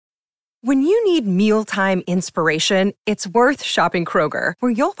When you need mealtime inspiration, it's worth shopping Kroger,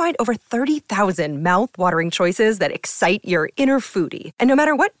 where you'll find over 30,000 mouth-watering choices that excite your inner foodie. And no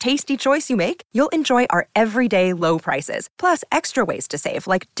matter what tasty choice you make, you'll enjoy our everyday low prices, plus extra ways to save,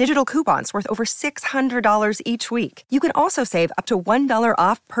 like digital coupons worth over $600 each week. You can also save up to $1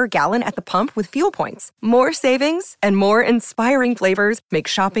 off per gallon at the pump with fuel points. More savings and more inspiring flavors make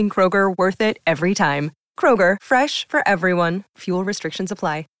shopping Kroger worth it every time. Kroger, fresh for everyone. Fuel restrictions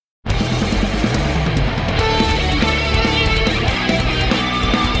apply.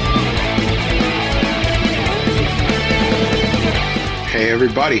 Hey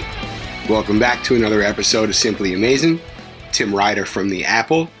everybody, welcome back to another episode of Simply Amazing. Tim Ryder from the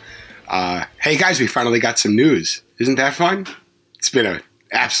Apple. Hey guys, we finally got some news. Isn't that fun? It's been a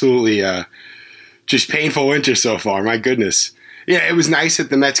absolutely just painful winter so far, my goodness. Yeah, it was nice that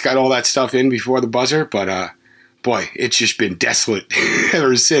the Mets got all that stuff in before the buzzer, but boy, it's just been desolate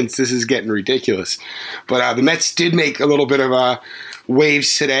ever since. This is getting ridiculous. But the Mets did make a little bit of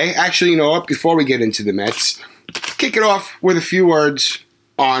waves today. Actually, you know what, before we get into the Mets, kick it off with a few words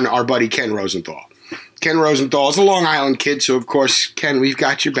on our buddy Ken Rosenthal. Ken Rosenthal is a Long Island kid, so of course, Ken, we've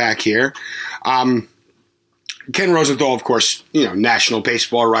got your back here. Ken Rosenthal, of course, you know, national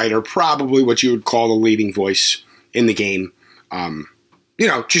baseball writer, probably what you would call the leading voice in the game. You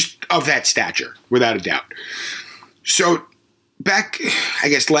know, just of that stature, without a doubt. So back, I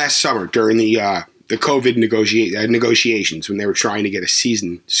guess, last summer during the COVID negotiations, when they were trying to get a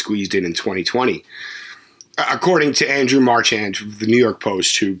season squeezed in 2020, according to Andrew Marchand of the New York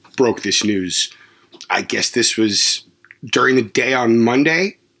Post, who broke this news, I guess this was during the day on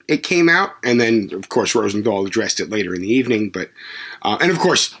Monday it came out, and then, of course, Rosenthal addressed it later in the evening. But and, of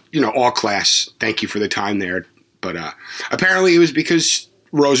course, you know, all class, thank you for the time there. But apparently it was because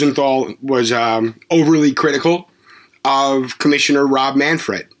Rosenthal was overly critical of Commissioner Rob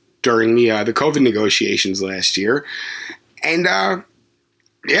Manfred during the COVID negotiations last year. And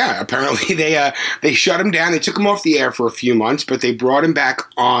yeah, apparently they shut him down. They took him off the air for a few months, but they brought him back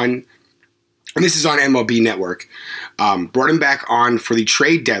on, and this is on MLB Network, brought him back on for the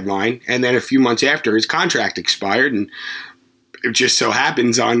trade deadline, and then a few months after his contract expired, and it just so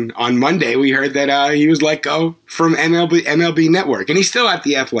happens on Monday we heard that he was let go from MLB Network, and he's still at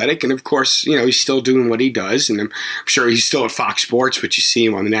The Athletic, and of course, you know, he's still doing what he does, and I'm sure he's still at Fox Sports, but you see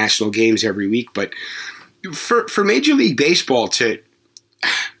him on the national games every week. But for Major League Baseball to,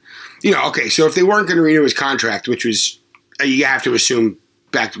 you know, okay, so if they weren't going to renew his contract, which was, you have to assume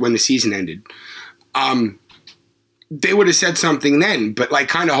back when the season ended, they would have said something then, but like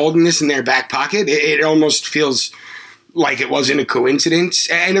kind of holding this in their back pocket, it almost feels like it wasn't a coincidence.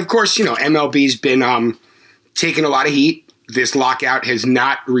 And of course, you know, MLB's been taking a lot of heat. This lockout has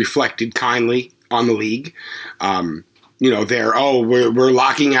not reflected kindly on the league. You know, we're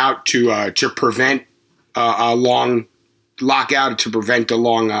locking out to prevent a long lockout, to prevent a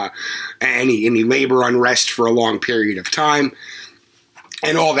long any labor unrest for a long period of time,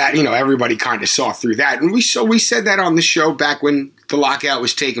 and all that. You know, everybody kind of saw through that, and we said that on the show back when the lockout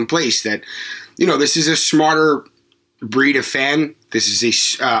was taking place, that, you know, this is a smarter breed of fan. This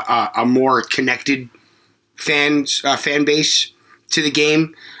is a more connected fan base to the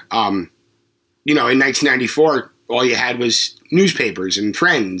game. You know, in 1994, all you had was newspapers and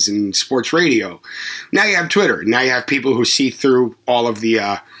friends and sports radio. Now you have Twitter. Now you have people who see through all of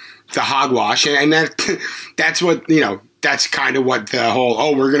the hogwash, and that's what, you know. That's kind of what the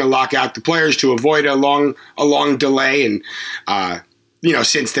whole, we're going to lock out the players to avoid a long delay, and you know,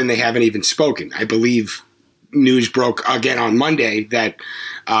 since then they haven't even spoken. I believe news broke again on Monday that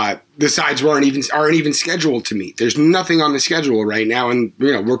the sides aren't even scheduled to meet. There's nothing on the schedule right now, and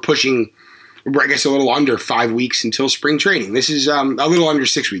you know, we're pushing, I guess, a little under 5 weeks until spring training. This is a little under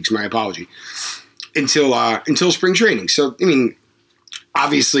 6 weeks. My apology. Until spring training. So I mean,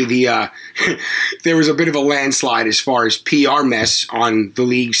 obviously there was a bit of a landslide as far as PR mess on the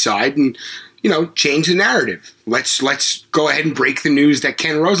league side, and you know, change the narrative. Let's go ahead and break the news that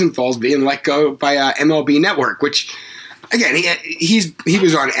Ken Rosenthal's being let go by MLB Network, which, again, he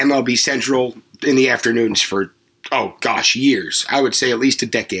was on MLB Central in the afternoons for, years. I would say at least a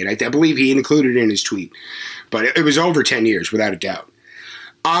decade. I believe he included it in his tweet. But it was over 10 years, without a doubt.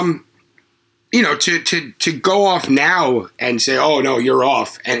 You know, to go off now and say, oh, no, you're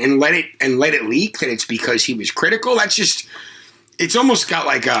off, and let it leak that it's because he was critical, that's just... It's almost got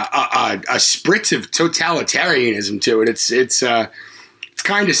like a spritz of totalitarianism to it. It's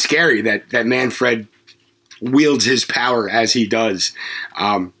kind of scary that Manfred wields his power as he does.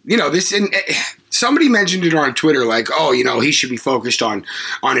 You know, this, and somebody mentioned it on Twitter, like, oh, you know, he should be focused on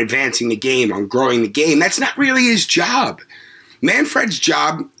advancing the game, on growing the game. That's not really his job. Manfred's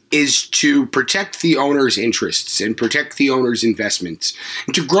job is to protect the owner's interests and protect the owner's investments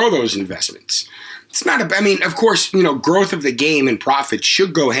and to grow those investments. It's not of course, growth of the game and profits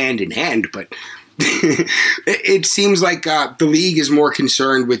should go hand in hand, but it seems like the league is more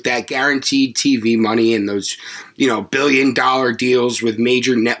concerned with that guaranteed TV money and those, billion-dollar deals with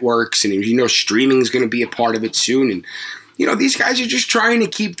major networks, and streaming is going to be a part of it soon. And these guys are just trying to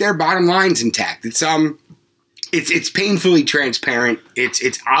keep their bottom lines intact. It's painfully transparent.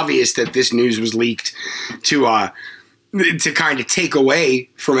 It's obvious that this news was leaked to kind of take away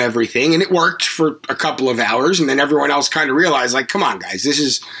from everything, and it worked for a couple of hours, and then everyone else kind of realized, like, come on, guys,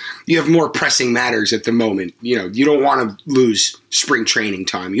 you have more pressing matters at the moment. You don't want to lose spring training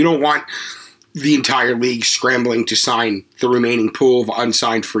time. You don't want the entire league scrambling to sign the remaining pool of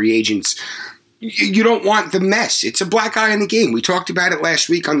unsigned free agents. You don't want the mess. It's a black eye in the game. We talked about it last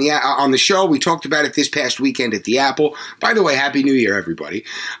week on the show. We talked about it this past weekend at the Apple. By the way, Happy New Year, everybody.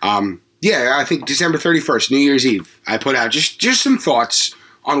 I think December 31st, New Year's Eve, I put out just some thoughts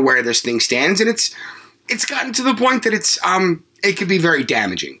on where this thing stands, and it's gotten to the point that it could be very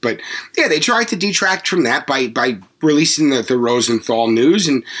damaging. But yeah, they tried to detract from that by releasing the Rosenthal news,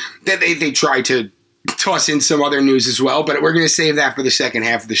 and then they tried to toss in some other news as well, but we're going to save that for the second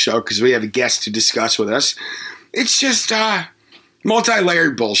half of the show because we have a guest to discuss with us. It's just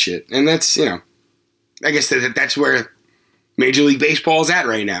multi-layered bullshit, and that's, I guess that's where Major League Baseball is at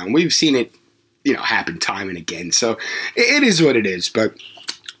right now. And we've seen it, happen time and again. So it is what it is. But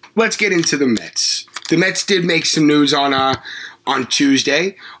let's get into the Mets. The Mets did make some news on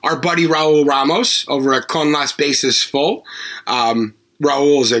Tuesday. Our buddy Raul Ramos over at Con Las Bases Full.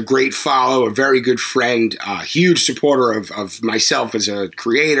 Raul is a great follow, a very good friend, a huge supporter of myself as a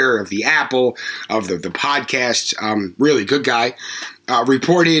creator, of the Apple, of the podcast. Really good guy.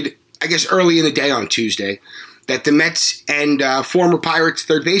 Reported, I guess, early in the day on Tuesday that the Mets and former Pirates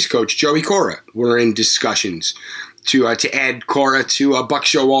third base coach Joey Cora were in discussions to add Cora to Buck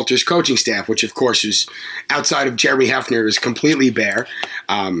Showalter's coaching staff, which of course is outside of Jeremy Hefner is completely bare.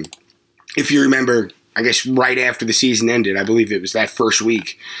 If you remember, I guess right after the season ended, I believe it was that first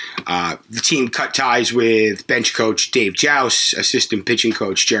week, the team cut ties with bench coach Dave Jouse, assistant pitching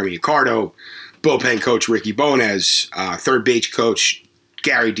coach Jeremy Accardo, bullpen coach Ricky Bones, third base coach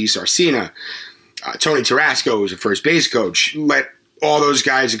Gary DiSarcina, Tony Tarasco was a first base coach. Let all those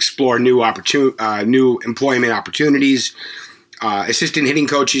guys explore new employment opportunities. Assistant hitting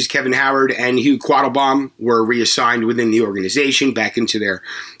coaches Kevin Howard and Hugh Quattlebaum were reassigned within the organization back into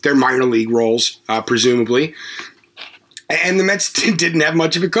their minor league roles, presumably. And the Mets didn't have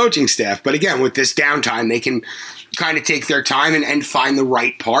much of a coaching staff. But again, with this downtime, they can kind of take their time and find the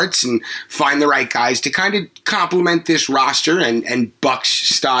right parts and find the right guys to kind of complement this roster and Buck's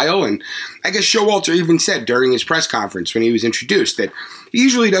style. And I guess Showalter even said during his press conference when he was introduced that he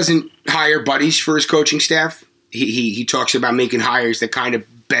usually doesn't hire buddies for his coaching staff. He talks about making hires that kind of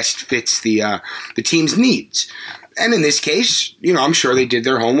best fits the team's needs. And in this case, I'm sure they did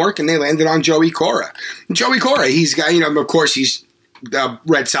their homework and they landed on Joey Cora. Joey Cora, he's got, of course, he's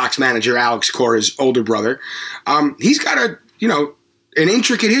Red Sox manager Alex Cora's older brother. He's got an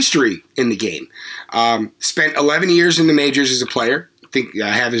intricate history in the game. Spent 11 years in the majors as a player. I think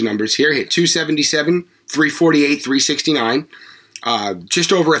I have his numbers here. Hit 277, 348, 369.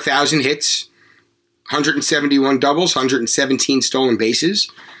 Just over 1,000 hits. 171 doubles, 117 stolen bases.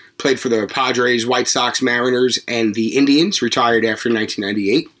 Played for the Padres, White Sox, Mariners, and the Indians. Retired after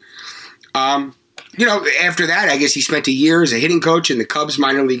 1998. After that, I guess he spent a year as a hitting coach in the Cubs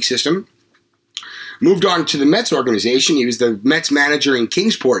minor league system. Moved on to the Mets organization. He was the Mets manager in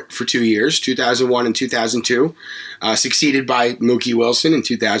Kingsport for 2 years, 2001 and 2002. Succeeded by Mookie Wilson in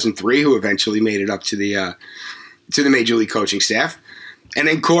 2003, who eventually made it up to the major league coaching staff. And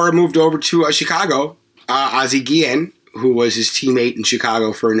then Cora moved over to Chicago. Ozzie Guillen, who was his teammate in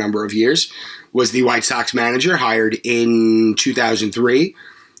Chicago for a number of years, was the White Sox manager, hired in 2003.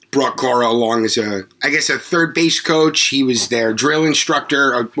 Brought Cora along as a third base coach. He was their drill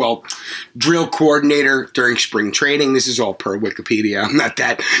instructor, drill coordinator during spring training. This is all per Wikipedia. I'm not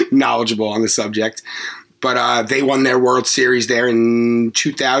that knowledgeable on the subject. But they won their World Series there in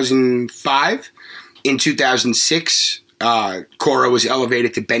 2005. In 2006, Cora was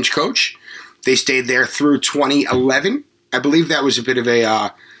elevated to bench coach. They stayed there through 2011. I believe that was a bit of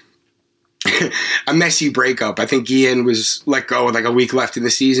a messy breakup. I think Guillen was let go with like a week left in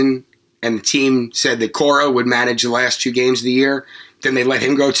the season, and the team said that Cora would manage the last 2 games of the year. Then they let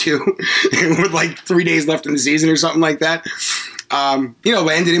him go too, with like 3 days left in the season or something like that.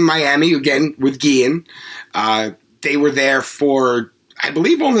 Landed in Miami again with Guillen. They were there for, I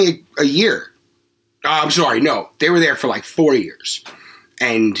believe, only a year. I'm sorry, no. They were there for like 4 years.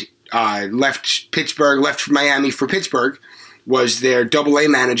 and left Miami for Pittsburgh, was their Double-A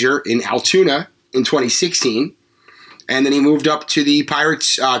manager in Altoona in 2016. And then he moved up to the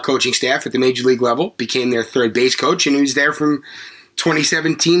Pirates coaching staff at the Major League level, became their third base coach, and he was there from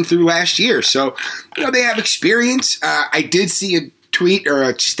 2017 through last year. So, they have experience. I did see a tweet or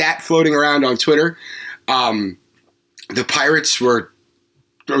a stat floating around on Twitter. The Pirates were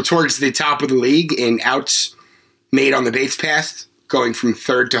towards the top of the league in outs made on the base pass, going from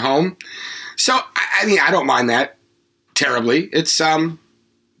third to home. So, I don't mind that terribly. It's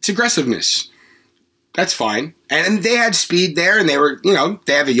aggressiveness. That's fine. And they had speed there, and they were,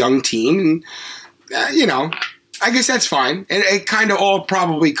 they have a young team, and, I guess that's fine. And it kind of all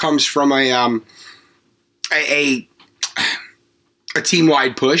probably comes from a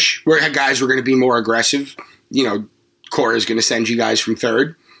team-wide push where guys were going to be more aggressive. Cora is going to send you guys from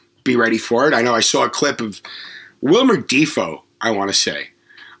third. Be ready for it. I know I saw a clip of Wilmer Defoe, I want to say,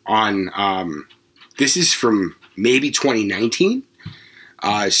 on this is from maybe 2019.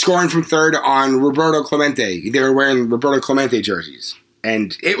 Scoring from third on Roberto Clemente. They were wearing Roberto Clemente jerseys.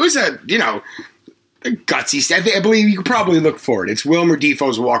 And it was a gutsy step. I believe you could probably look for it. It's Wilmer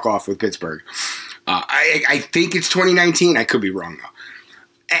Defoe's walk-off with Pittsburgh. I think it's 2019. I could be wrong,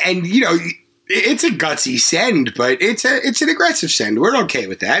 though. And, it's a gutsy send, but it's an aggressive send. We're okay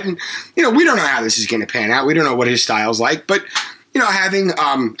with that. And, we don't know how this is going to pan out. We don't know what his style's like. But, having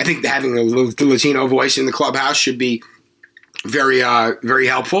the Latino voice in the clubhouse should be very, very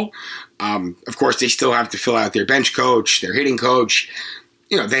helpful. Of course, they still have to fill out their bench coach, their hitting coach.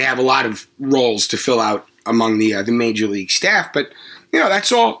 They have a lot of roles to fill out among the major league staff. But,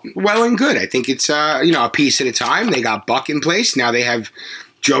 that's all well and good. I think it's, a piece at a time. They got Buck in place. Now they have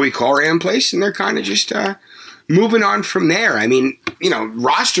Joey Cora in place, and they're kind of just moving on from there. I mean,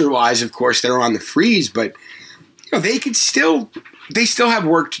 roster-wise, of course, they're on the freeze, but, they still have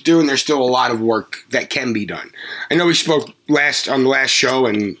work to do, and there's still a lot of work that can be done. I know we spoke on the last show,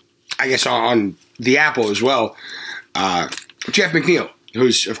 and I guess on the Apple as well, Jeff McNeil,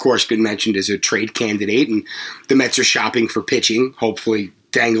 who's, of course, been mentioned as a trade candidate, and the Mets are shopping for pitching, hoping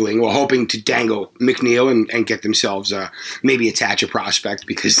to dangle McNeil and get themselves maybe attach a prospect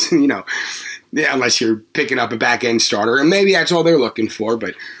because, unless you're picking up a back-end starter, and maybe that's all they're looking for,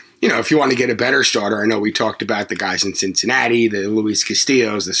 but if you want to get a better starter, I know we talked about the guys in Cincinnati, the Luis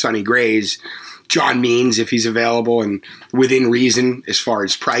Castillos, the Sonny Grays, John Means if he's available and within reason as far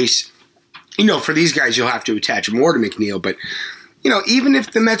as price. For these guys, you'll have to attach more to McNeil. But, even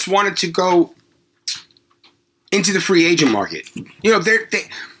if the Mets wanted to go into the free agent market, they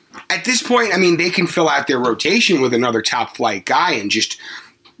at this point, they can fill out their rotation with another top-flight guy and just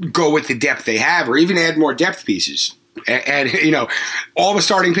go with the depth they have or even add more depth pieces. And, all the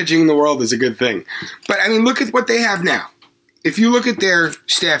starting pitching in the world is a good thing. But, look at what they have now. If you look at their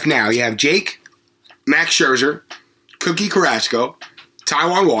staff now, you have Jake, Max Scherzer, Cookie Carrasco,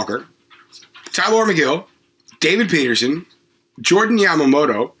 Taijuan Walker, Tyler McGill, David Peterson, Jordan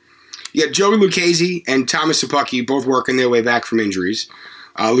Yamamoto. You got Joey Lucchesi and Thomas Szapucki both working their way back from injuries.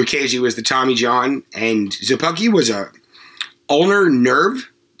 Lucchesi was the Tommy John, and Szapucki was a ulnar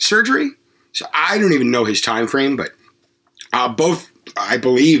nerve surgery. So I don't even know his time frame, but both, I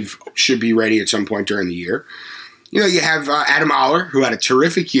believe, should be ready at some point during the year. You have Adam Oller, who had a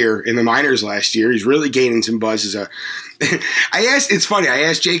terrific year in the minors last year. He's really gaining some buzz as a. It's funny. I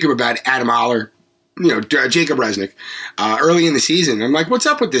asked Jacob about Adam Oller, Jacob Resnick, early in the season. I'm like, "What's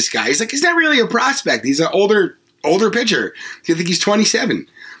up with this guy?" He's like, "He's not really a prospect. He's an older pitcher. I think he's 27."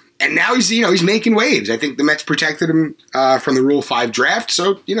 And now he's making waves. I think the Mets protected him from the Rule 5 draft,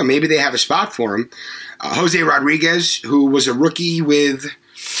 so maybe they have a spot for him. Jose Rodriguez, who was a rookie with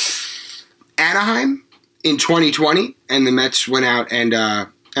Anaheim in 2020, and the Mets went out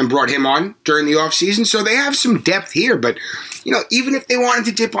and brought him on during the offseason. So they have some depth here, but even if they wanted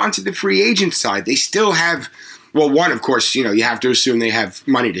to dip onto the free agent side, they still have. Well, one, of course, you have to assume they have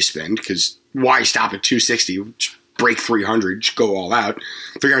money to spend because why stop at 260? Break 300, just go all out.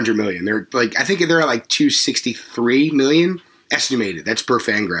 300 million. I think they're like 263 million estimated. That's per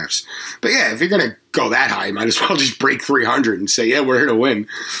Fangraphs. But yeah, if you're gonna go that high, you might as well just break 300 and say, yeah, we're here to win.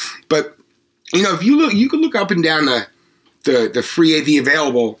 But if you could look up and down the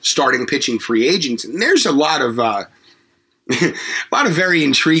available starting pitching free agents, and there's a lot of very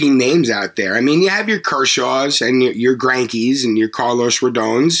intriguing names out there. You have your Kershaws and your Greinke's and your Carlos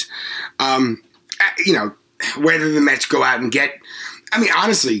Rodons. Whether the Mets go out and get,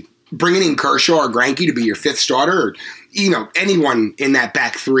 honestly, bringing in Kershaw or Greinke to be your fifth starter, or, anyone in that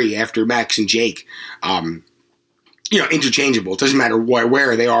back three after Max and Jake, interchangeable. It doesn't matter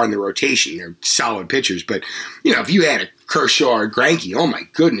where they are in the rotation. They're solid pitchers. But, if you add a Kershaw or Greinke. Oh my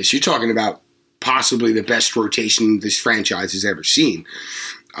goodness, you're talking about possibly the best rotation this franchise has ever seen.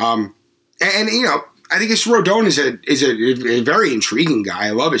 And you know, I think this Rodon is a very intriguing guy.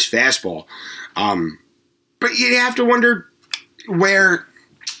 I love his fastball. But you have to wonder where,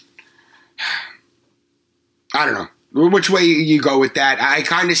 I don't know, which way you go with that. I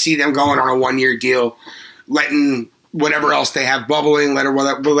kind of see them going on a 1-year deal, letting whatever else they have bubbling,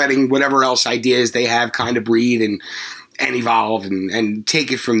 letting whatever else ideas they have kind of breathe and evolve and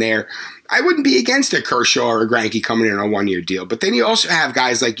take it from there. I wouldn't be against a Kershaw or a Greinke coming in on a 1-year deal. But then you also have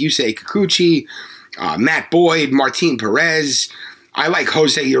guys like Yusei Kikuchi, Matt Boyd, Martin Perez. I like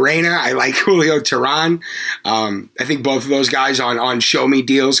Jose Urena. I like Julio Teheran. I think both of those guys on show me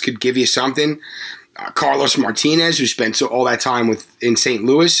deals could give you something. Carlos Martinez, who spent all that time in St.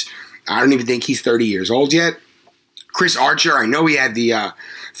 Louis. I don't even think he's 30 years old yet. Chris Archer, I know he had the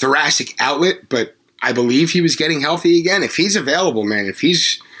thoracic outlet, but I believe he was getting healthy again. If he's available, man, if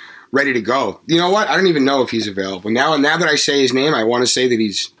he's ready to go. You know what? I don't even know if he's available. Now that I say his name, I want to say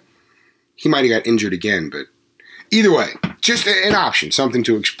that he might have got injured again, but either way, just an option, something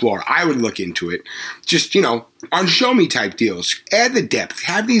to explore. I would look into it. Just, you know, on show me type deals. Add the depth.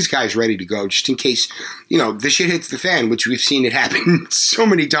 Have these guys ready to go just in case, you know, the shit hits the fan, which we've seen it happen so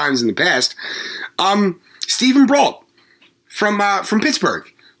many times in the past. Stephen Brault from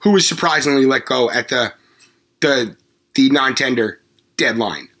Pittsburgh, who was surprisingly let go at the non-tender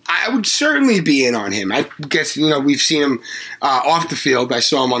deadline. I would certainly be in on him. I guess, you know, we've seen him off the field. I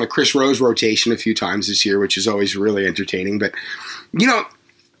saw him on the Chris Rose rotation a few times this year, which is always really entertaining. But, you know,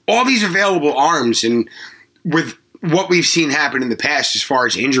 all these available arms and with what we've seen happen in the past as far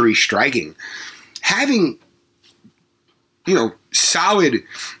as injury striking, having, you know, solid,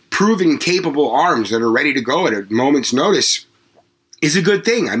 proven, capable arms that are ready to go at a moment's notice is a good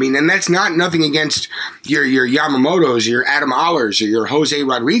thing. I mean, and that's nothing against your Yamamotos, your Adam Ollers, or your Jose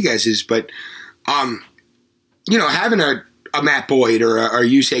Rodriguez's, but, you know, having a Matt Boyd or a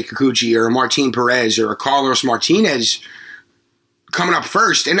Yusei Kikuchi or a Martin Perez or a Carlos Martinez coming up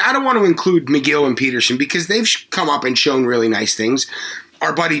first, and I don't want to include McGill and Peterson because they've come up and shown really nice things.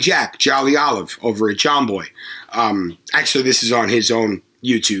 Our buddy Jack, Jolly Olive, over at John Boy. Actually, this is on his own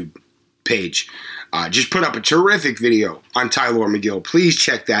YouTube page. Just put up a terrific video on Tylor McGill. Please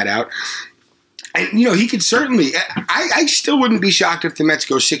check that out. And, you know, he could certainly – I still wouldn't be shocked if the Mets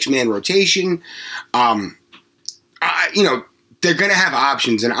go 6-man rotation. You know, they're going to have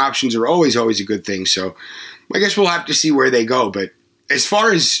options, and options are always a good thing. So I guess we'll have to see where they go. But as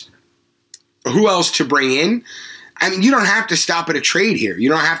far as who else to bring in, I mean, you don't have to stop at a trade here. You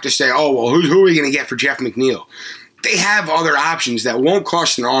don't have to say, oh, well, who are we going to get for Jeff McNeil? They have other options that won't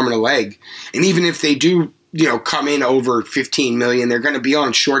cost an arm and a leg. And even if they do, you know, come in over $15 million, they're going to be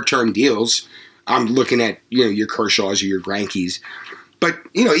on short-term deals. I'm looking at, you know, your Kershaws or your Greinkes. But,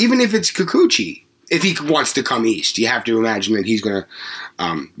 you know, even if it's Kikuchi, if he wants to come east, you have to imagine that he's going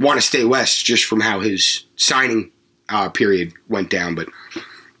to want to stay west just from how his signing period went down. But,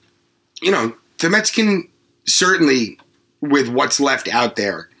 you know, the Mets can certainly, with what's left out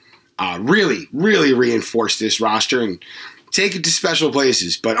there, really, really reinforce this roster and take it to special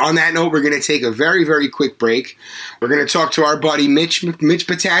places. But on that note, we're going to take a very, very quick break. We're going to talk to our buddy Mitch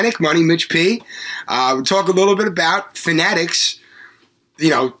Botanik, Money Mitch P. We'll talk a little bit about Fanatics.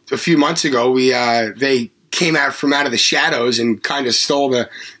 You know, a few months ago, they came out of the shadows and kind of stole the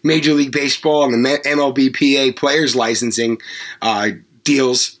Major League Baseball and the MLBPA players licensing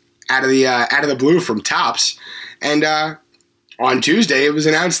deals out of the blue from Topps. And on Tuesday, it was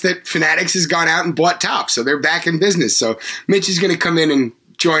announced that Fanatics has gone out and bought Topps, so they're back in business. So Mitch is going to come in and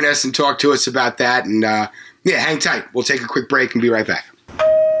join us and talk to us about that. And yeah, hang tight. We'll take a quick break and be right back.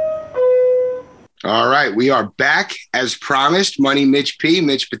 All right, we are back as promised. Money Mitch P.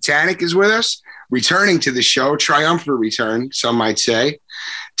 Mitch Botanik is with us, returning to the show, triumphant return, some might say,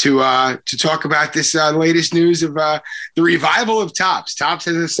 to talk about this latest news of the revival of Topps. Topps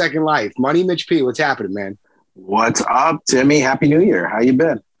has a second life. Money Mitch P. What's happening, man? What's up, Timmy? Happy New Year. How you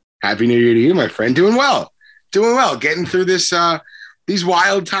been? Happy New Year to you, my friend. Doing well. Getting through this these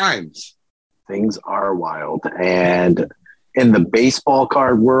wild times. Things are wild. And in the baseball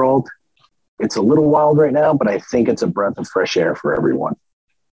card world, it's a little wild right now, but I think it's a breath of fresh air for everyone.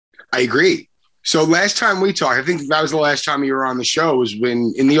 I agree. So last time we talked, I think that was the last time you were on the show, was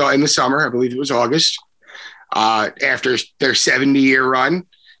when in the summer, I believe it was August, after their 70-year run,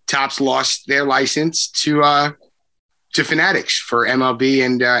 Topps lost their license to Fanatics for MLB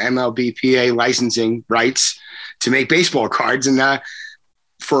and MLBPA licensing rights to make baseball cards, and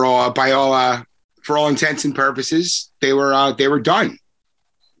for all intents and purposes, they were done.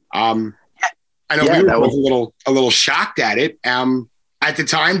 I know we were both a little shocked at it. At the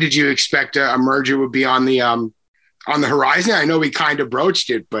time, did you expect a merger would be on the horizon? I know we kind of broached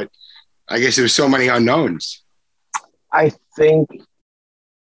it, but I guess there was so many unknowns. I think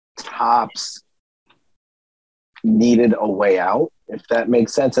Topps needed a way out, if that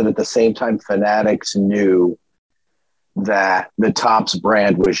makes sense. And at the same time, Fanatics knew that the Topps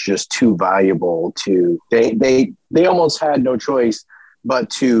brand was just too valuable to, they almost had no choice but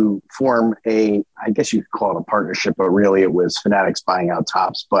to form I guess you could call it a partnership, but really it was Fanatics buying out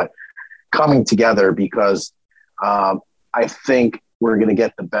Topps, but coming together because I think we're going to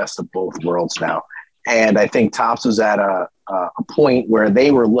get the best of both worlds now. And I think Topps was at a point where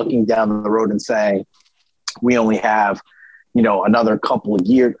they were looking down the road and saying, we only have, another couple of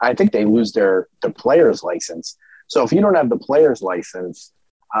years. I think they lose their player's license. So if you don't have the player's license,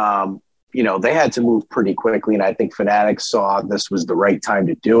 they had to move pretty quickly. And I think Fanatics saw this was the right time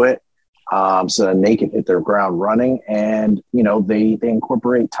to do it. So then they can hit their ground running and, they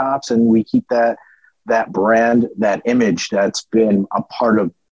incorporate Topps and we keep that brand, that image that's been a part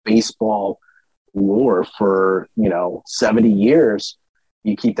of baseball lore for, 70 years.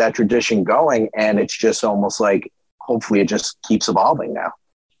 You keep that tradition going and it's just almost like, hopefully it just keeps evolving now.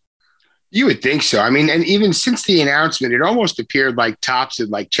 You would think so. I mean, and even since the announcement, it almost appeared like Topps had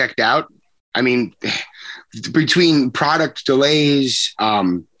checked out. I mean, between product delays,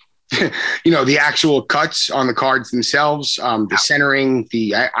 the actual cuts on the cards themselves, the centering,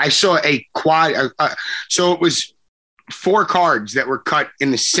 I saw a quad. So it was 4 cards that were cut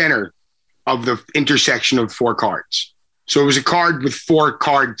in the center of the intersection of 4 cards. So it was a card with 4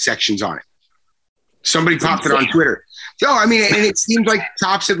 card sections on it. Somebody popped it on Twitter. So, I mean, and it seemed like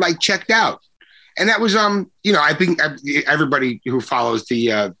Topps had checked out. And that was, I think everybody who follows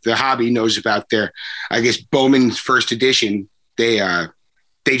the hobby knows about their, I guess, Bowman's first edition. They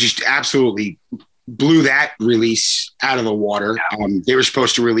just absolutely blew that release out of the water. They were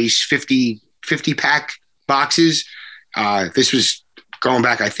supposed to release 50 pack boxes. This was going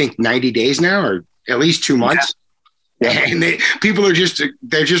back, I think 90 days now, or at least 2 months. Yeah. And people are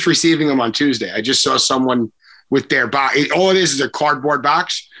they're just receiving them on Tuesday. I just saw someone with their box. All it is a cardboard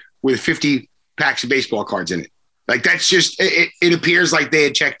box with 50 packs of baseball cards in it. That's just, it appears like they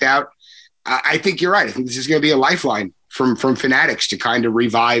had checked out. I think you're right. I think this is going to be a lifeline from Fanatics to kind of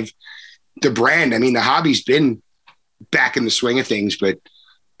revive the brand. I mean, the hobby's been back in the swing of things, but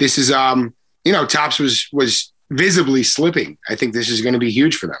this is, Topps was visibly slipping. I think this is going to be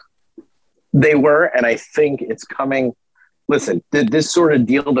huge for them. They were, and I think it's coming. Listen, this sort of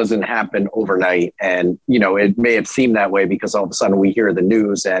deal doesn't happen overnight. And, it may have seemed that way because all of a sudden we hear the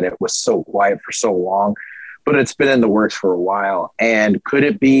news and it was so quiet for so long, but it's been in the works for a while. And could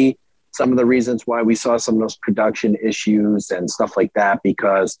it be some of the reasons why we saw some of those production issues and stuff like that?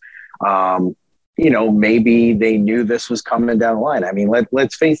 Because, maybe they knew this was coming down the line. I mean,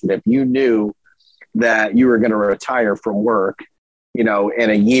 let's face it, if you knew that you were going to retire from work, in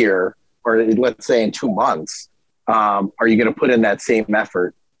a year, or let's say in 2 months, are you going to put in that same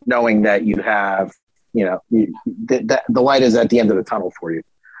effort knowing that you have, that the light is at the end of the tunnel for you?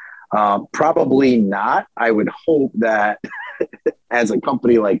 Probably not. I would hope that as a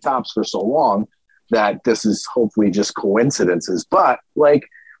company like Topps for so long, that this is hopefully just coincidences. But like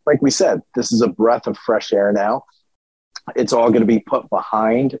we said, this is a breath of fresh air now. It's all going to be put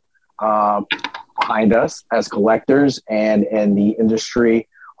behind us as collectors and the industry.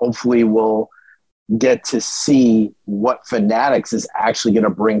 Hopefully we'll get to see what Fanatics is actually going to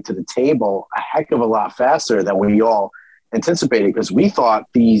bring to the table a heck of a lot faster than we all anticipated, because we thought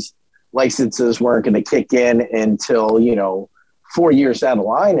these licenses weren't going to kick in until, 4 years down the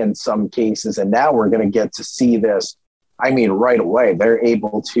line in some cases. And now we're going to get to see this. I mean, right away, they're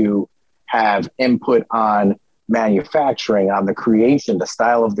able to have input on manufacturing, on the creation, the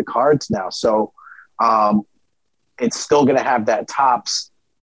style of the cards now. So it's still going to have that Topps,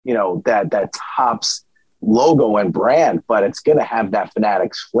 that Topps logo and brand, but it's going to have that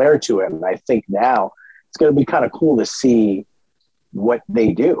Fanatics flair to it. And I think now it's going to be kind of cool to see what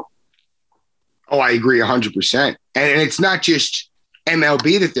they do. Oh, I agree 100%. And it's not just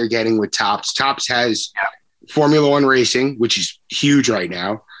MLB that they're getting with Topps. Topps has Formula One racing, which is huge right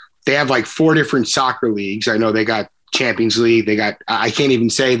now. They have 4 different soccer leagues. I know they got Champions League. They got, I can't even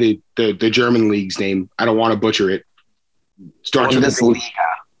say the German league's name. I don't want to butcher it. Starts with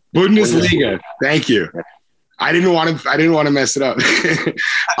Bundesliga. Thank you. I didn't want to mess it up.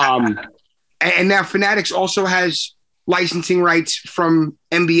 And now Fanatics also has licensing rights from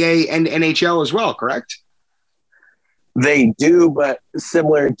NBA and NHL as well, correct? They do, but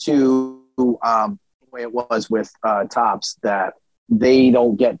similar to the way it was with Topps, that they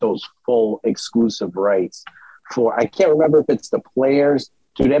don't get those full exclusive rights for, I can't remember if it's the players.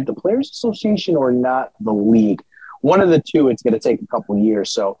 Do they have the Players Association or not the league? One of the two, it's going to take a couple of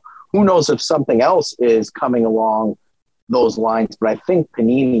years. So who knows if something else is coming along those lines. But I think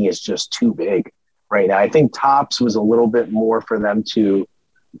Panini is just too big right now. I think Topps was a little bit more for them to,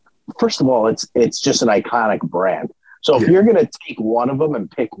 first of all, it's just an iconic brand. So if you're going to take one of them and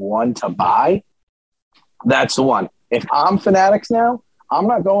pick one to buy, that's the one. If I'm Fanatics now, I'm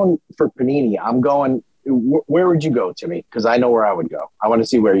not going for Panini. I'm going, where would you go, Timmy? Because I know where I would go. I want to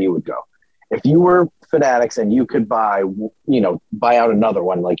see where you would go. If you were Fanatics and you could buy out another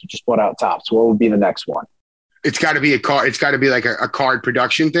one, like you just bought out Topps, what would be the next one? It's got to be a card. It's got to be like a card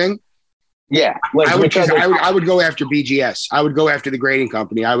production thing. Yeah. I would go after BGS. I would go after the grading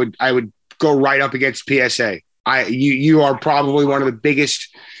company. I would go right up against PSA. You are probably one of the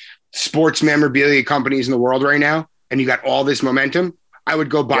biggest sports memorabilia companies in the world right now, and you got all this momentum. I would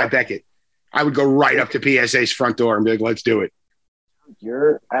go buy Beckett. I would go right up to PSA's front door and be like, let's do it.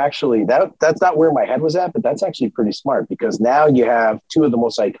 You're actually, that's not where my head was at, but that's actually pretty smart, because now you have two of the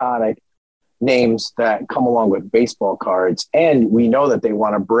most iconic names that come along with baseball cards. And we know that they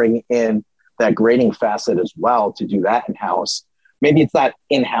want to bring in that grading facet as well to do that in-house. Maybe it's not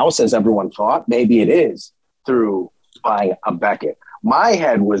in-house as everyone thought. Maybe it is through buying a Beckett. My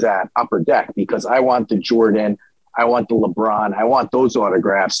head was at Upper Deck because I want the Jordan, I want the LeBron, I want those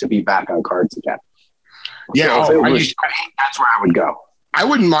autographs to be back on cards again. Yeah, so that's where I would go. I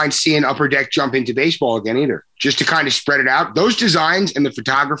wouldn't mind seeing Upper Deck jump into baseball again either, just to kind of spread it out. Those designs and the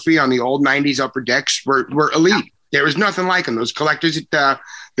photography on the old 90s Upper Decks were elite. There was nothing like them. Those collectors, the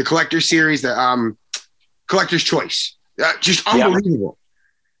collector series, the collector's choice, just unbelievable.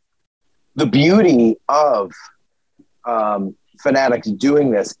 The beauty of Fanatics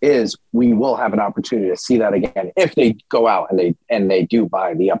doing this is we will have an opportunity to see that again if they go out and they do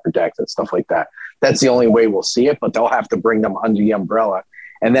buy the Upper Decks and stuff like that. That's the only way we'll see it, but they'll have to bring them under the umbrella,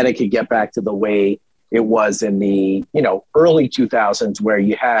 and then it could get back to the way it was in the early 2000s, where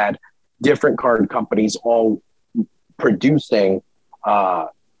you had different card companies all producing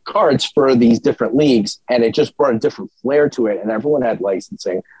cards for these different leagues, and it just brought a different flair to it, and everyone had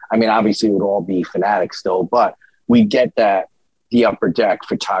licensing. I mean, obviously it would all be Fanatics still, but we get that the Upper Deck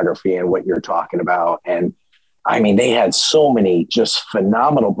photography and what you're talking about. And I mean, they had so many just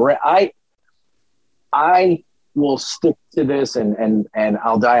phenomenal brands. I will stick to this and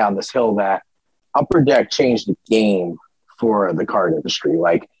I'll die on this hill that Upper Deck changed the game for the card industry.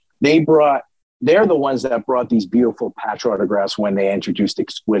 Like they're the ones that brought these beautiful patch autographs when they introduced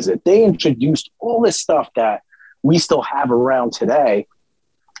Exquisite. They introduced all this stuff that we still have around today.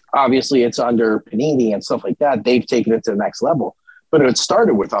 Obviously it's under Panini and stuff like that. They've taken it to the next level, but it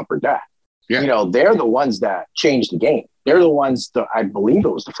started with Upper Deck. Yeah. They're the ones that changed the game. They're the ones that I believe it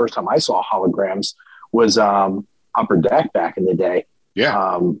was the first time I saw holograms was Upper Deck back in the day.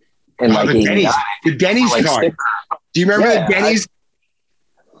 Yeah. And like the Denny's card. Do you remember the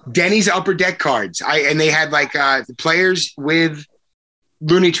Denny's Upper Deck cards? And they had like the players with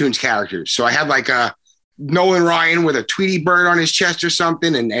Looney Tunes characters. So I had like Nolan Ryan with a Tweety bird on his chest or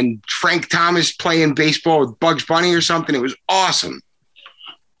something, and Frank Thomas playing baseball with Bugs Bunny or something. It was awesome.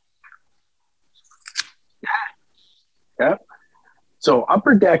 Yeah. So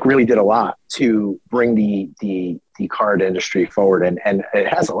Upper Deck really did a lot to bring the card industry forward, and it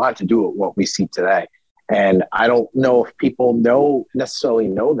has a lot to do with what we see today. And I don't know if people necessarily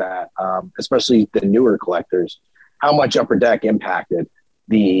know that, especially the newer collectors, how much Upper Deck impacted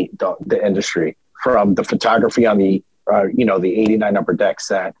the industry, from the photography on the 89 Upper Deck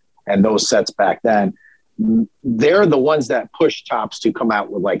set and those sets back then. They're the ones that pushed Topps to come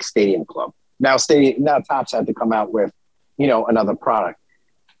out with like Stadium Club. Now Topps had to come out with another product.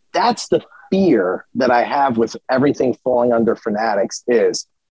 That's the fear that I have with everything falling under Fanatics. Is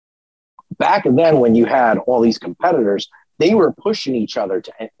back then when you had all these competitors, they were pushing each other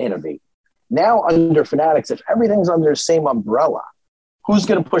to innovate. Now under Fanatics, if everything's under the same umbrella, who's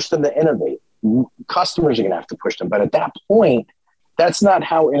going to push them to innovate? Customers are going to have to push them. But at that point, that's not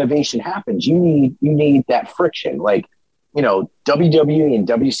how innovation happens. You need that friction. Like, WWE and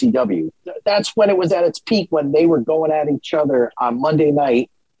WCW, that's when it was at its peak, when they were going at each other on Monday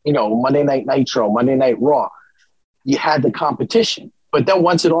night, Monday Night Nitro, Monday Night Raw. You had the competition. But then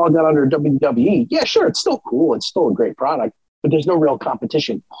once it all got under WWE, yeah, sure, it's still cool. It's still a great product, but there's no real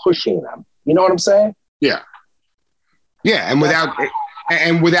competition pushing them. You know what I'm saying? Yeah. Yeah. And without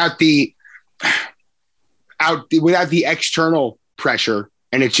the external pressure,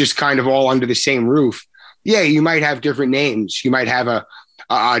 and it's just kind of all under the same roof. Yeah, you might have different names. You might have a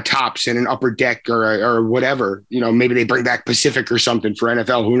Tops and an Upper Deck or whatever. Maybe they bring back Pacific or something for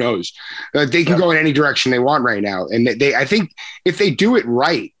NFL. Who knows? They can go in any direction they want right now. And I think if they do it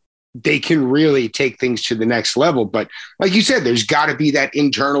right, they can really take things to the next level. But like you said, there's got to be that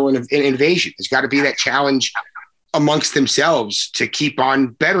internal innovation. There's got to be that challenge amongst themselves to keep on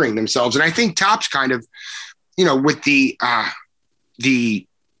bettering themselves. And I think Topps kind of, with the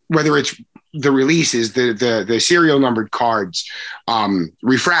whether it's the releases, the serial numbered cards,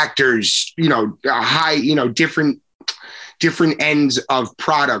 refractors, high, different ends of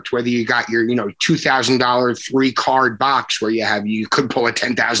product, whether you got your, $2,000 3-card box where you could pull a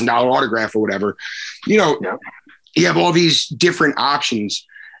 $10,000 autograph or whatever, you have all these different options.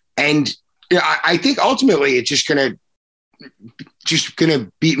 And I think ultimately it's just going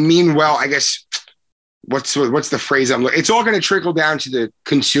to mean, well, I guess, what's the phrase it's all going to trickle down to the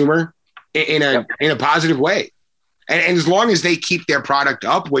consumer in a positive way. And as long as they keep their product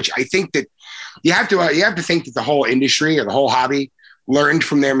up, which I think that you have to think that the whole industry or the whole hobby learned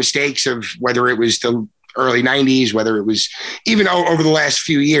from their mistakes of whether it was the early 90s, whether it was even over the last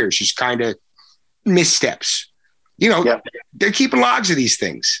few years, just kind of missteps. They're keeping logs of these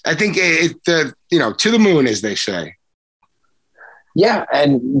things. I think to the moon, as they say. Yeah,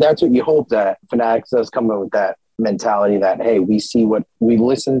 and that's what you hope, that Fanatics does come up with, that mentality that, hey, we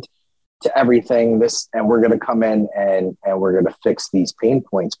listened to everything and we're going to come in and we're going to fix these pain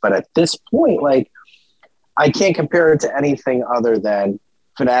points. But at this point, I can't compare it to anything other than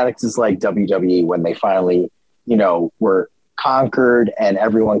Fanatics is like WWE when they finally, were conquered and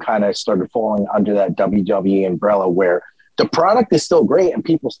everyone kind of started falling under that WWE umbrella, where the product is still great and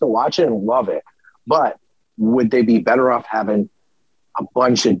people still watch it and love it. But would they be better off having a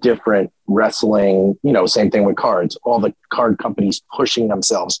bunch of different wrestling, same thing with cards, all the card companies pushing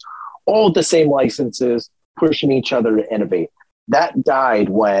themselves, all the same licenses, pushing each other to innovate? That died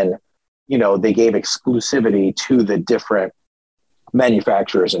when, they gave exclusivity to the different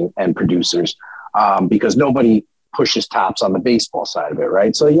manufacturers and producers, because nobody pushes Topps on the baseball side of it,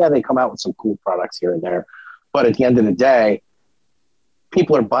 right? So yeah, they come out with some cool products here and there, but at the end of the day,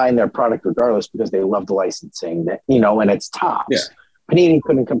 people are buying their product regardless because they love the licensing, and it's Topps. Yeah. Panini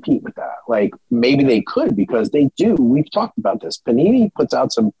couldn't compete with that. Maybe they could, because they do. We've talked about this. Panini puts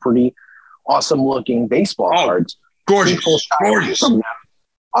out some pretty awesome looking baseball cards. Gorgeous.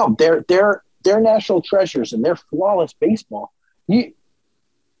 Oh, they're national treasures and they're flawless baseball. You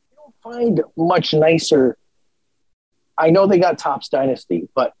don't find much nicer. I know they got Topps Dynasty,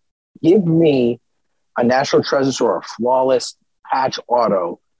 but give me a national treasure or a flawless patch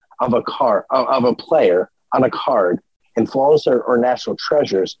auto of a card of a player on a card, and flawless or national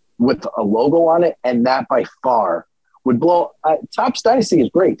treasures with a logo on it, and that by far would blow. Topps Dynasty is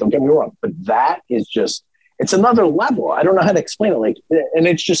great, don't get me wrong, but that is just, it's another level. I don't know how to explain it. And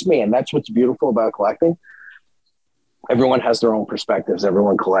it's just me, and that's what's beautiful about collecting. Everyone has their own perspectives.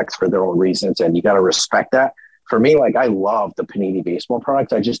 Everyone collects for their own reasons, and you got to respect that. For me, I love the Panini baseball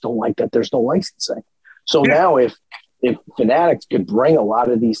product. I just don't like that there's no licensing. So now if Fanatics could bring a lot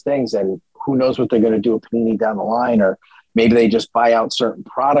of these things, and who knows what they're going to do with Panini down the line, or maybe they just buy out certain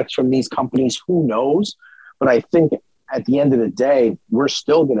products from these companies. Who knows? But I think at the end of the day, we're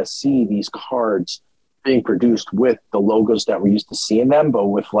still going to see these cards being produced with the logos that we're used to seeing them, but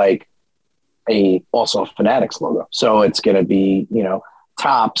with also a Fanatics logo. So it's going to be,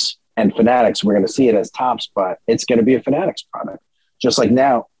 Topps and Fanatics. We're going to see it as Topps, but it's going to be a Fanatics product. Just like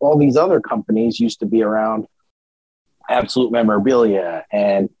now, all these other companies used to be around, Absolute Memorabilia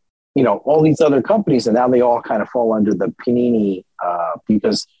and all these other companies, and now they all kind of fall under the Panini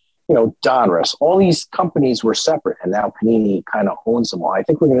because, Donruss, all these companies were separate, and now Panini kind of owns them all. I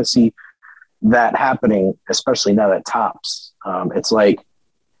think we're going to see that happening, especially now that Topps. It's like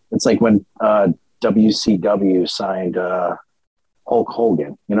when WCW signed Hulk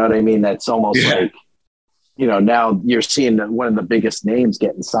Hogan. You know what I mean? That's almost like, now you're seeing one of the biggest names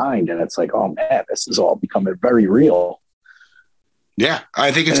getting signed, and it's like, oh man, this is all becoming very real. Yeah,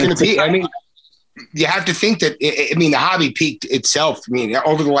 I think it's going to be. I mean, you have to think that. The hobby peaked itself.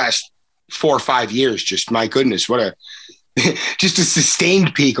 Over the last 4 or 5 years, just my goodness, what a just a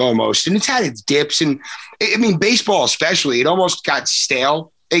sustained peak almost, and it's had its dips. And baseball especially, it almost got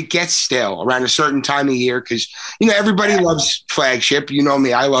stale. It gets stale around a certain time of year because everybody loves flagship. You know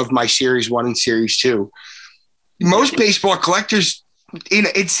me, I love my Series 1 and Series 2. Most baseball collectors,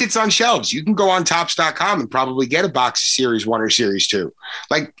 it sits on shelves. You can go on Topps.com and probably get a box of Series 1 or Series 2.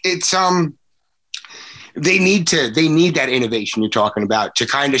 It's they need that innovation you're talking about to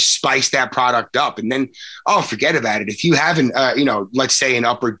kind of spice that product up. And then, forget about it. If you have let's say an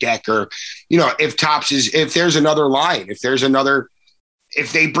Upper Deck, or, if Topps if there's another line, if there's another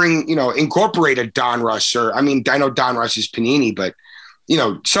if they bring, incorporate a Donruss, or, I mean, I know Donruss is Panini, but,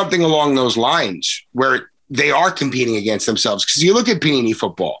 something along those lines where they are competing against themselves. Because you look at Panini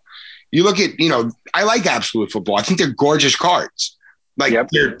football, you look at, I like Absolute Football. I think they're gorgeous cards. Like,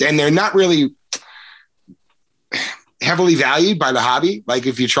 they're not really heavily valued by the hobby, like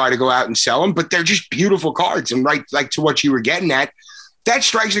if you try to go out and sell them, but they're just beautiful cards. And right, like to what you were getting at, that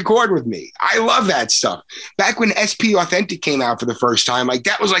strikes a chord with me. I love that stuff. Back when SP Authentic came out for the first time, like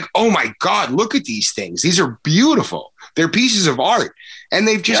that was like, oh my God, look at these things. These are beautiful. They're pieces of art. And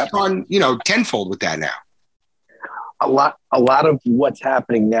they've just gone, tenfold with that now. A lot of what's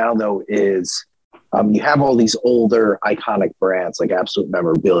happening now, though, is you have all these older iconic brands like Absolute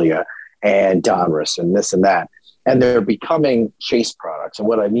Memorabilia and Donruss and this and that, and they're becoming chase products. And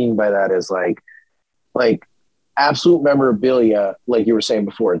what I mean by that is like Absolute Memorabilia, like you were saying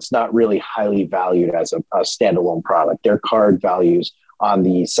before, it's not really highly valued as a standalone product. Their card values on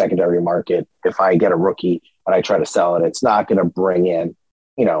the secondary market, if I get a rookie and I try to sell it, it's not going to bring in,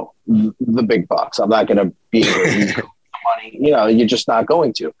 the big bucks. I'm not going to be able to use the money. You're just not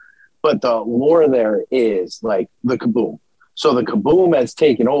going to. But the lore there is like the Kaboom. So the Kaboom has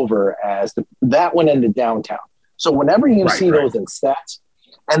taken over as that went into downtown. So whenever you see those in stats,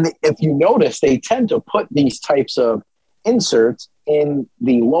 and if you notice, they tend to put these types of inserts in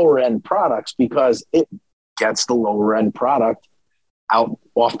the lower end products because it gets the lower end product out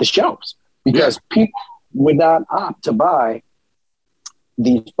off the shelves, because people would not opt to buy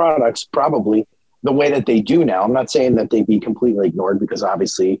these products probably the way that they do now. I'm not saying that they be completely ignored, because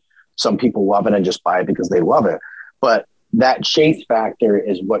obviously some people love it and just buy it because they love it. But that chase factor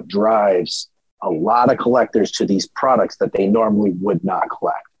is what drives a lot of collectors to these products that they normally would not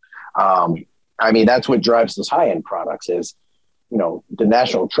collect. I mean, that's what drives those high-end products is, the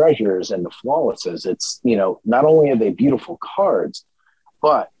National Treasures and the Flawlesses. It's, not only are they beautiful cards,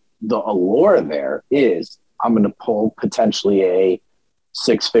 but the allure there is I'm going to pull potentially a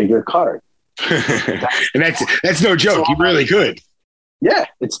 6-figure card. And that's no joke. You really could. Yeah,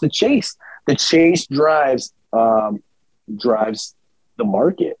 it's the chase. The chase drives the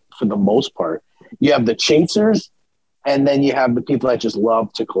market for the most part. You have the chasers, and then you have the people that just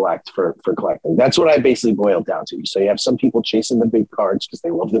love to collect for collecting. That's what I basically boiled down to. So you have some people chasing the big cards because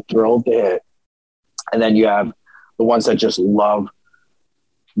they love the thrill of the hit. And then you have the ones that just love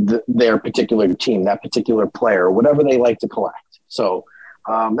their particular team, that particular player, whatever they like to collect. So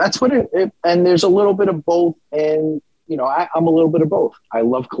that's what and there's a little bit of both. And, I'm a little bit of both. I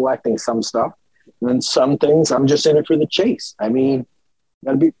love collecting some stuff. And then some things I'm just in it for the chase. I mean,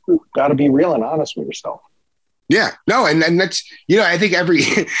 gotta be real and honest with yourself. Yeah, no. And that's, I think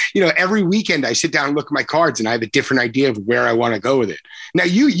every weekend I sit down and look at my cards and I have a different idea of where I want to go with it. Now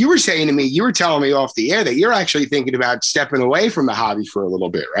you were saying to me, you were telling me off the air that you're actually thinking about stepping away from the hobby for a little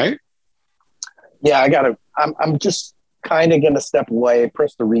bit, right? Yeah, I'm just kind of going to step away,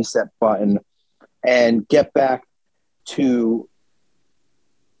 press the reset button and get back to,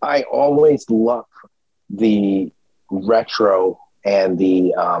 I always love the retro and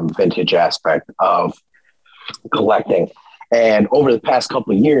the vintage aspect of collecting. And over the past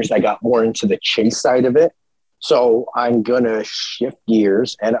couple of years, I got more into the chase side of it. So I'm going to shift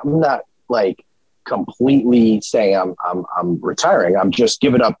gears, and I'm not like completely saying I'm retiring. I'm just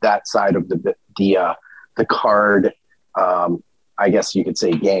giving up that side of the card, I guess you could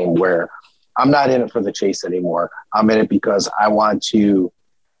say, game, where I'm not in it for the chase anymore. I'm in it because I want to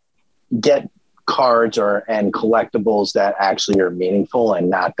get cards and collectibles that actually are meaningful, and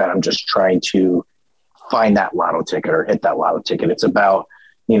not that I'm just trying to find that lotto ticket or hit that lotto ticket. It's about,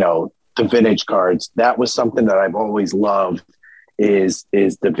 the vintage cards. That was something that I've always loved, is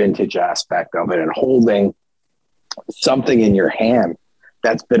the vintage aspect of it, and holding something in your hand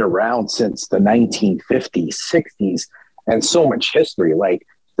that's been around since the 1950s, 60s, and so much history. Like,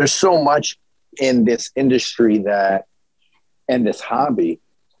 there's so much in this industry and this hobby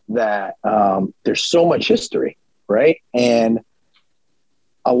that there's so much history, right? And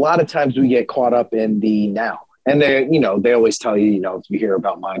a lot of times we get caught up in the now. And they always tell you, if you hear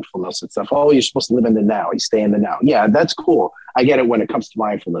about mindfulness and stuff, oh, you're supposed to live in the now. You stay in the now. Yeah, that's cool. I get it when it comes to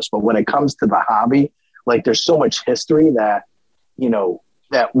mindfulness. But when it comes to the hobby, like, there's so much history that,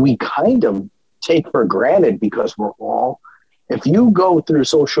 that we kind of take for granted, because we're all, if you go through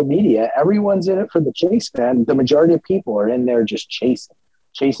social media, everyone's in it for the chase, man. The majority of people are in there just chasing.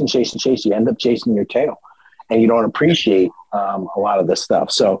 You end up chasing your tail, and you don't appreciate a lot of this stuff.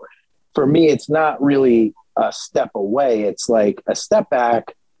 So for me, it's not really a step away. It's like a step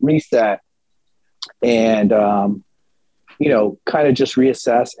back, reset, and, kind of just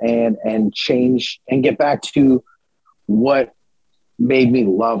reassess and change and get back to what made me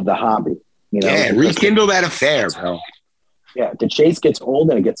love the hobby. You know, Yeah, rekindle that affair, bro. Yeah, the chase gets old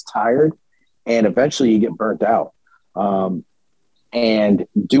and it gets tired, and eventually you get burnt out. And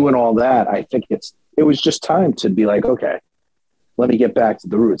doing all that, I think it was just time to be like, okay, let me get back to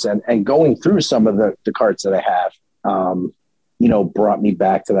the roots. And going through some of the cards that I have, you know, brought me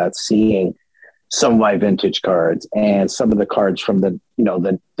back to that, seeing some of my vintage cards and some of the cards from the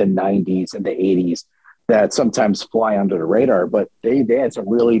 90s and the 80s that sometimes fly under the radar, but they had some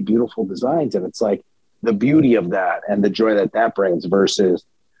really beautiful designs. And it's like the beauty of that and the joy that brings versus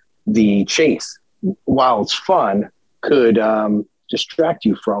the chase, while it's fun, could distract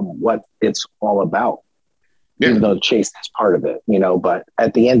you from what it's all about. Yeah. Even though the chase is part of it, you know, but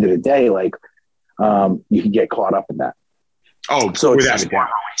at the end of the day, like, you can get caught up in that. Oh, so it's without a doubt.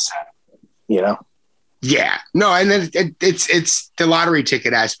 You know? Yeah. No, and then it's the lottery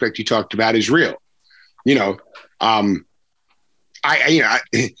ticket aspect you talked about is real. You know,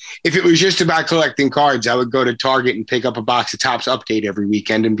 if it was just about collecting cards, I would go to Target and pick up a box of Topps Update every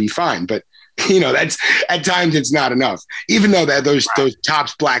weekend and be fine. But, you know, that's at times it's not enough, even though that those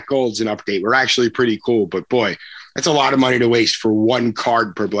Topps Black Golds and Update were actually pretty cool. But boy, that's a lot of money to waste for one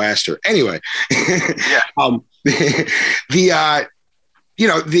card per blaster. Anyway,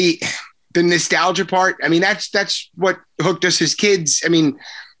 the nostalgia part. I mean, that's what hooked us as kids. I mean,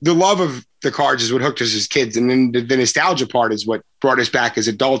 the love of the cards is what hooked us as kids. And then the nostalgia part is what brought us back as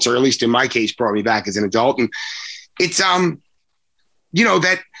adults, or at least in my case, brought me back as an adult. And it's, you know,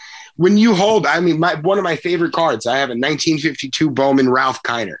 that when you hold, I mean, one of my favorite cards, I have a 1952 Bowman Ralph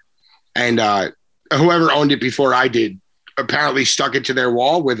Kiner, and whoever owned it before I did apparently stuck it to their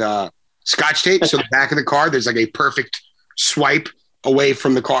wall with Scotch tape. So the back of the card, there's like a perfect swipe away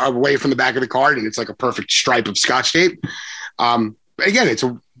from the back of the card, and it's like a perfect stripe of Scotch tape. Again, it's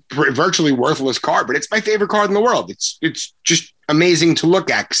a virtually worthless card, but it's my favorite card in the world. It's just amazing to look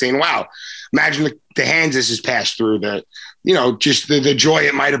at, saying, wow, imagine the hands this has passed through, just the joy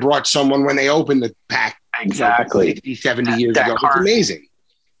it might have brought someone when they opened the pack. Exactly. 60, 70 years ago. It's amazing.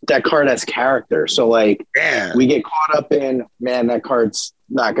 That card has character. So like, we get caught up in, man, that card's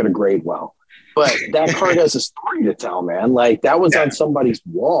not going to grade well, but that card has a story to tell, man. Like that was on somebody's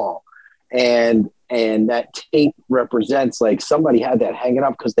wall, and that tape represents, like, somebody had that hanging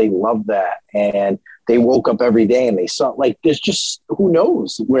up because they loved that, and they woke up every day and they saw, like, there's just, who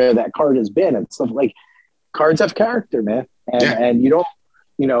knows where that card has been and stuff. Like, cards have character, man. And you don't,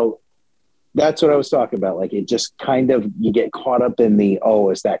 you know, that's what I was talking about. Like, it just kind of, you get caught up in the,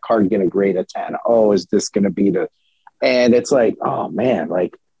 oh, is that card going to grade a 10? Oh, is this going to be and it's like, oh man,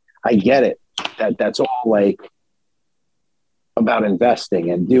 like, I get it. That's all like about investing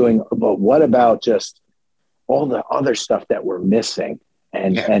and doing, but what about just all the other stuff that we're missing?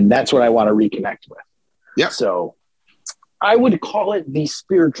 And that's what I want to reconnect with. Yeah. So I would call it the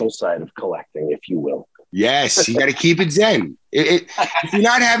spiritual side of collecting, if you will. Yes. You got to keep it zen. If you're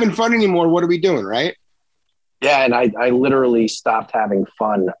not having fun anymore, what are we doing? Right. Yeah. And I literally stopped having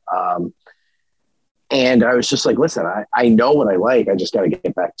fun. And I was just like, listen, I know what I like. I just got to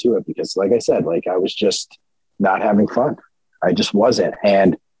get back to it because, like I said, like, I was just not having fun. I just wasn't.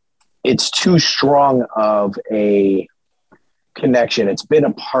 And it's too strong of a connection. It's been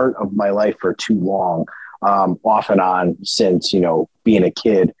a part of my life for too long, off and on since, you know, being a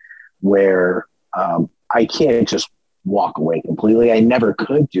kid, where I can't just walk away completely. I never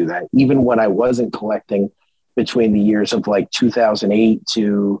could do that. Even when I wasn't collecting between the years of like 2008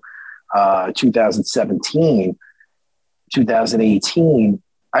 to 2017, 2018,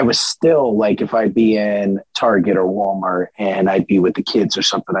 I was still like, if I'd be in Target or Walmart and I'd be with the kids or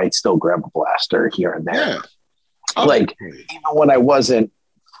something, I'd still grab a blaster here and there. Yeah. Like, even when I wasn't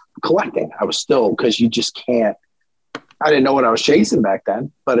collecting, I was still, because you just can't, I didn't know what I was chasing back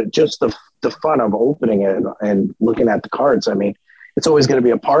then, but it just the fun of opening it and looking at the cards. I mean, it's always going to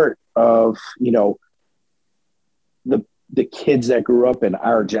be a part of, you know, the kids that grew up in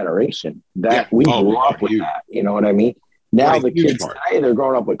our generation, that we grew up with that, you know what I mean? Now the kids today, they're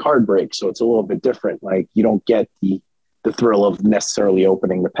growing up with card breaks, so it's a little bit different. Like, you don't get the thrill of necessarily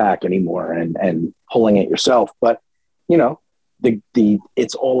opening the pack anymore and pulling it yourself. But, you know,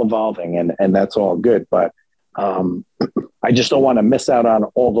 it's all evolving and that's all good. But I just don't want to miss out on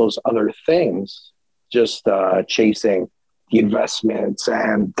all those other things, just chasing the investments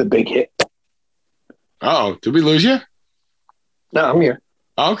and the big hit. Oh, did we lose you? No, I'm here.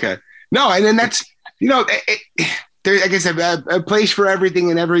 Okay. No, and then that's, you know, there's, I guess, a place for everything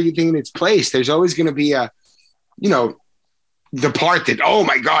and everything in its place. There's always going to be you know, the part that, oh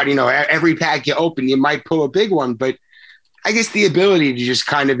my God, you know, every pack you open, you might pull a big one, but I guess the ability to just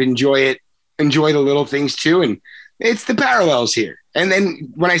kind of enjoy the little things too. And it's the parallels here. And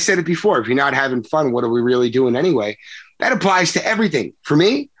then when I said it before, if you're not having fun, what are we really doing anyway? That applies to everything. For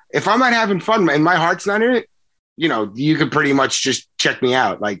me, if I'm not having fun and my heart's not in it, you know, you could pretty much just check me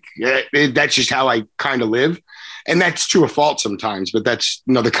out. Like that's just how I kind of live. And that's to a fault sometimes, but that's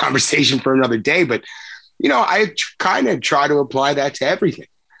another conversation for another day. But, you know, I kind of try to apply that to everything.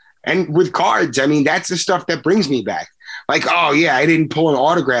 And with cards, I mean, that's the stuff that brings me back. Like, oh, yeah, I didn't pull an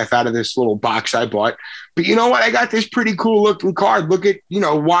autograph out of this little box I bought. But you know what? I got this pretty cool looking card. Look at, you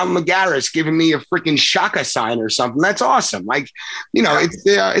know, Juan Lagares giving me a freaking Shaka sign or something. That's awesome. Like, you know, it's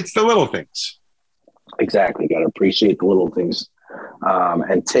the little things. Exactly. Got to appreciate the little things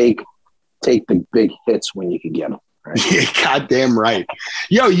and take the big hits when you can get them. Right? Yeah, goddamn right.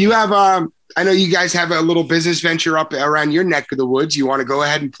 Yo, you have, I know you guys have a little business venture up around your neck of the woods. You want to go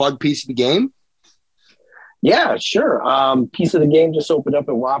ahead and plug Piece of the Game? Yeah, sure. Piece of the Game just opened up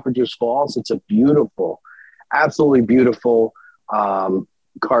in Wappingers Falls. It's a beautiful, absolutely beautiful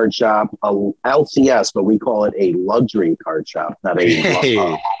card shop, a LCS, but we call it a luxury card shop, not a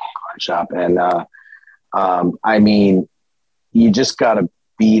card shop. And I mean, you just got to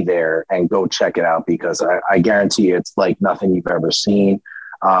be there and go check it out because I guarantee you it's like nothing you've ever seen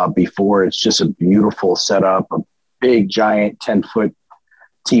before. It's just a beautiful setup, a big, giant 10-foot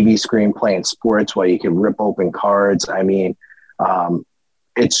TV screen playing sports while you can rip open cards. I mean,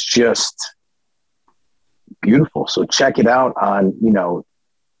 it's just beautiful. So check it out on, you know,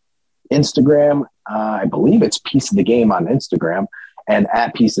 Instagram. I believe it's Piece of the Game on Instagram and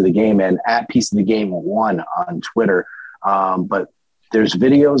at Piece of the Game and at Piece of the Game 1 on Twitter. But there's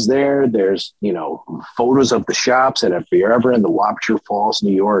videos there. There's, you know, photos of the shops. And if you're ever in the Wapshire Falls,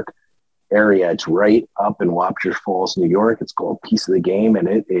 New York area, it's right up in Wapshire Falls, New York. It's called Piece of the Game. And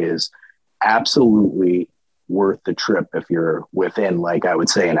it is absolutely worth the trip if you're within, like, I would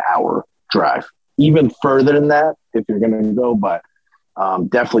say an hour drive, even further than that if you're going to go. But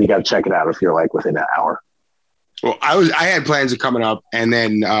definitely you got to check it out if you're like within an hour. Well, I had plans of coming up and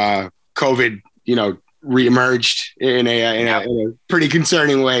then COVID, you know, reemerged in a pretty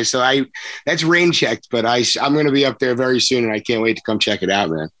concerning way. So that's rain checked, but I'm going to be up there very soon and I can't wait to come check it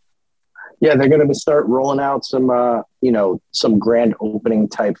out, man. Yeah, they're going to start rolling out some, you know, some grand opening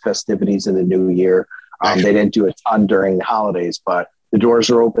type festivities in the new year. They didn't do a ton during the holidays, but the doors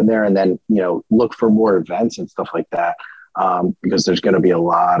are open there. And then, you know, look for more events and stuff like that because there's going to be a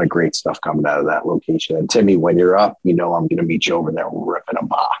lot of great stuff coming out of that location. And Timmy, when you're up, you know, I'm going to meet you over there ripping a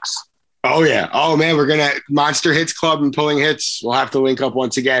box. Oh, yeah. Oh, man, we're going to Monster Hits Club and Pulling Hits. We'll have to link up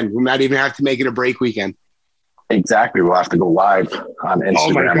once again. We might even have to make it a break weekend. Exactly. We'll have to go live on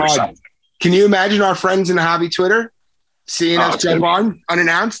Instagram or something. Can you imagine our friends in the hobby Twitter seeing us jump on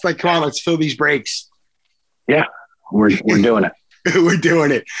unannounced? Like, come on, let's fill these breaks. Yeah, we're doing it. We're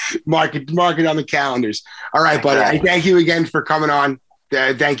doing it. Mark it on the calendars. All right, buddy. I thank you again for coming on.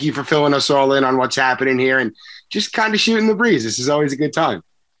 Thank you for filling us all in on what's happening here and just kind of shooting the breeze. This is always a good time.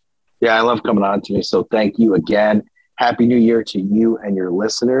 Yeah, I love coming on to me. So thank you again. Happy New Year to you and your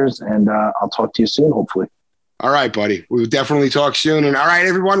listeners. And I'll talk to you soon, hopefully. All right, buddy. We'll definitely talk soon. And all right,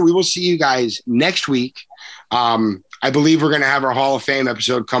 everyone, we will see you guys next week. I believe we're going to have our Hall of Fame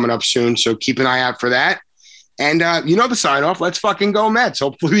episode coming up soon. So keep an eye out for that. And you know the sign off. Let's fucking go Mets.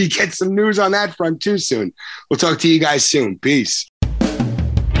 Hopefully we get some news on that front too soon. We'll talk to you guys soon. Peace.